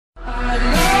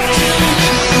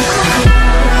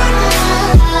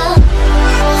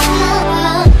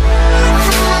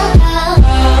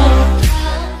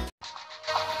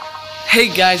Hey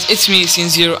guys, it's me,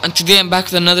 Scene0, and today I'm back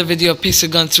with another video of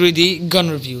Pixel Gun 3D gun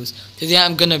reviews. Today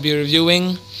I'm gonna be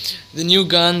reviewing the new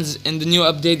guns in the new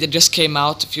update that just came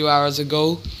out a few hours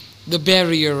ago, the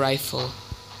Barrier Rifle.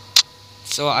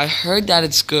 So I heard that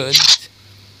it's good.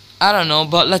 I don't know,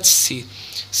 but let's see.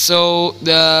 So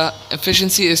the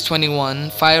efficiency is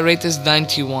 21, fire rate is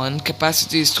 91,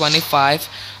 capacity is 25,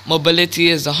 mobility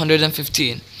is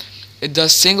 115. It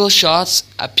does single shots,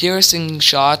 a piercing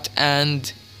shot,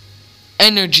 and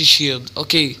energy shield.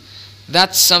 Okay,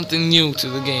 that's something new to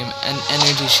the game, an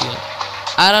energy shield.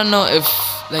 I don't know if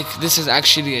this is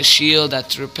actually a shield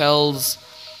that repels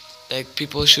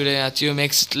people shooting at you,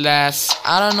 makes it less.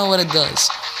 I don't know what it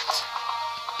does.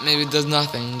 Maybe it does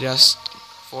nothing, just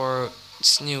for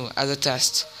it's new as a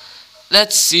test.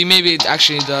 Let's see, maybe it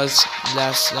actually does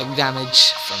less damage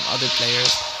from other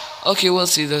players. Okay, we'll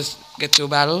see. Let's get to a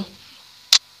battle.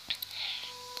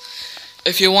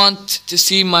 If you want to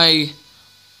see my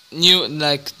new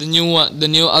the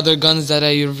new other guns that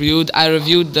I reviewed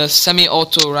the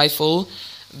semi-auto rifle,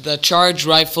 the charge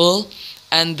rifle,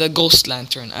 and the ghost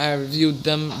lantern. I reviewed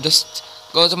them. Just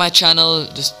go to my channel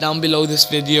just down below this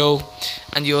video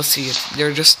and you'll see it.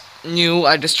 They're just new.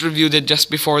 I just reviewed it just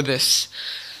before this,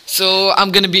 so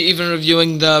I'm gonna be even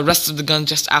reviewing the rest of the guns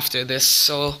just after this.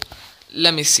 So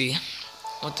let me see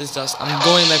what this does. I'm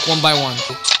going one by one.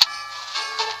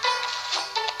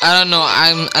 I don't know.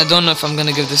 I don't know if I'm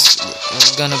gonna give this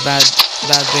gun a bad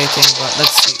rating, but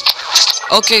let's see.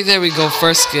 Okay, there we go.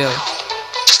 First kill.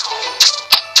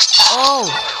 Oh,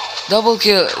 double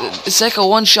kill. It's like a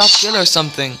one-shot kill or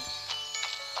something.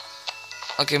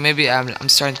 Okay, maybe I'm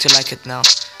starting to like it now.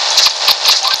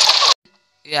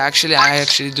 Yeah, I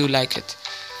actually do like it.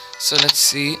 So let's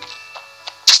see.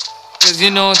 Because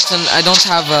I don't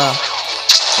have a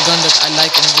gun that I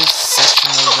like in this section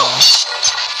of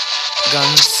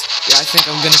guns. Yeah, I think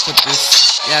I'm gonna put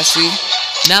this. Yeah, see?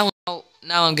 Now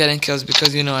I'm getting kills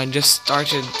because I just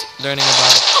started learning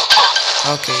about it.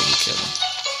 Okay, he killed me.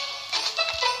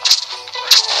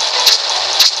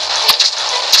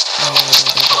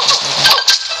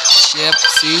 Yep,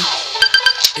 see?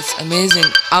 It's amazing.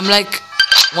 I'm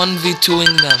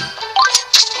 1v2ing them.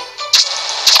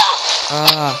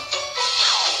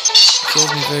 He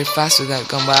kills me very fast with that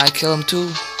gun, but I kill him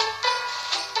too.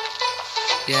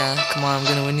 Yeah, come on, I'm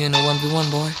gonna win you in a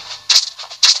 1v1, boy.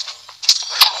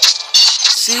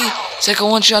 See? It's like a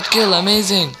one-shot kill,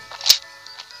 amazing.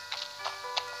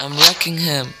 I'm wrecking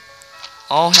him.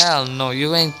 Oh, hell no,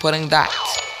 you ain't putting that.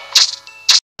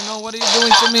 No, what are you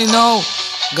doing to me? No!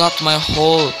 Got my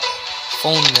whole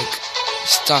phone,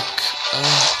 stuck.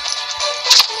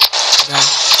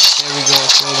 There we go,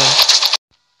 killed him.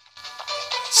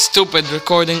 Stupid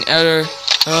recording error.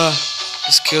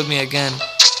 Just killed me again.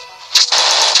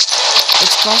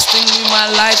 It's costing me my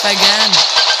life again.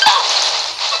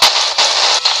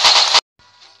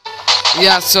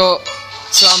 Yeah, so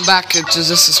I'm back. It was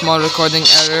just a small recording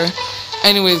error.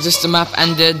 Anyways, just the map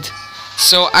ended.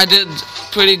 So I did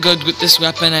pretty good with this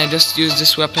weapon. I just used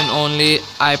this weapon only,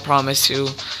 I promise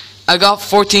you. I got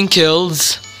 14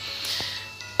 kills.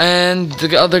 And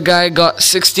the other guy got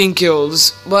 16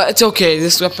 kills. But it's okay,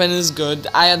 this weapon is good.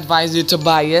 I advise you to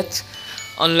buy it.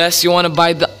 Unless you want to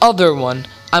buy the other one.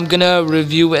 I'm gonna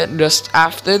review it just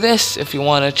after this if you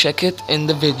want to check it in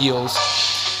the videos.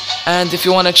 And if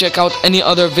you want to check out any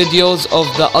other videos of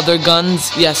the other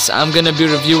guns, yes, I'm gonna be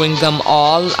reviewing them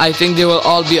all. I think they will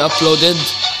all be uploaded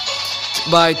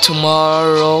by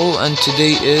tomorrow, and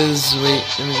today is, wait,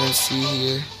 let me just see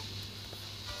here,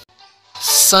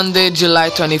 Sunday, July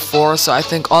 24th, so I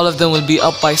think all of them will be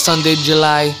up by Sunday,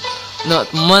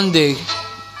 not Monday.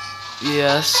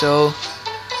 Yeah, so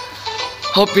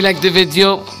hope you liked the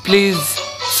video. Please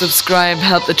subscribe,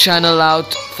 help the channel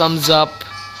out, thumbs up,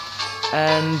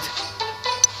 and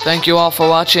thank you all for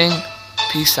watching.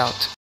 Peace out.